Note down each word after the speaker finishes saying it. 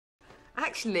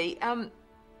Actually, do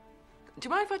you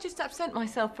mind if I just absent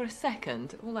myself for a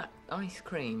second? All that ice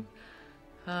cream.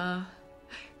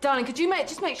 Darling, could you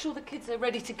just make sure the kids are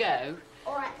ready to go?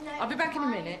 All right, no. I'll be back in a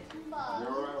minute. All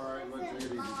right. Let's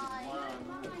take it easy.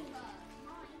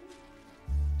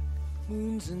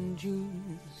 Moons and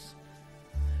Junes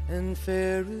and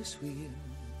Ferris wheels,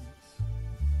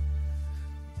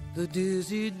 the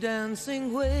dizzy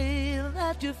dancing way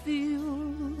that you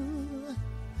feel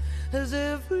as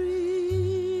every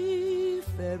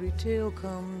fairy tale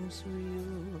comes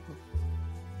real.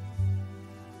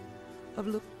 I've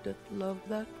looked at love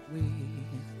that way,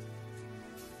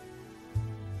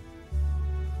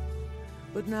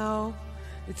 but now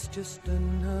it's just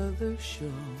another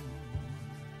show,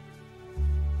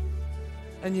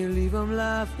 and you leave 'em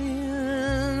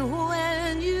laughing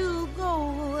when you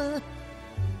go.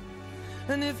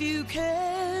 And if you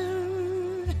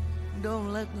care,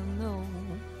 don't let them know.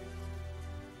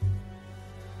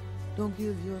 Don't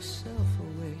give yourself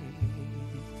away.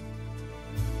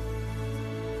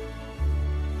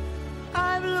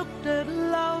 I've looked at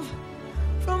love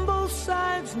from both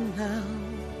sides now,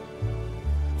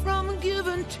 from give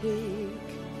and take,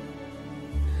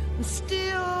 and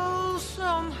still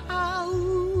somehow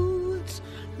it's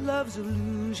love's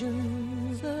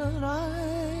illusions that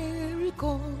I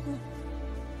recall.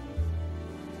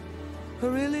 I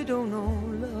really don't know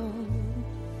love.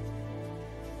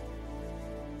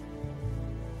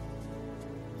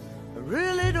 I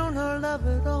really don't know love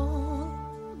at all.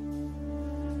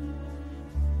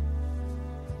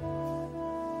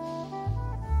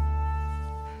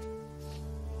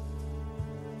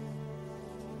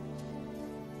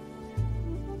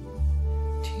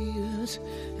 Tears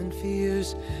and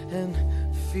fears and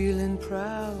feeling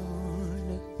proud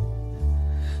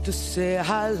to say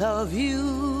I love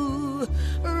you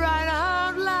right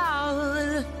out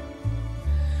loud.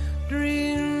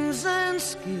 Dreams and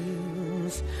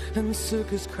schemes and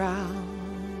circus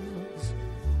crowds,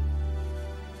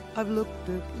 I've looked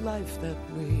at life that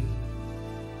way.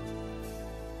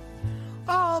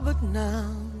 All but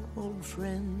now, old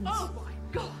friends, Oh, my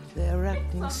God! they're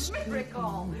acting It's a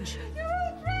miracle! strange, You're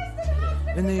all dressed in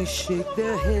a and they shake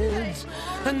their heads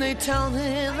and they tell me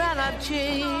that I've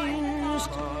changed.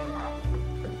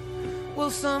 Well,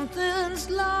 something's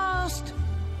lost,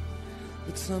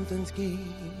 but something's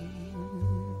gained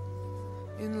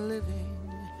in living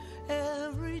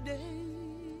every day.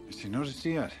 Has she noticed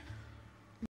you yet?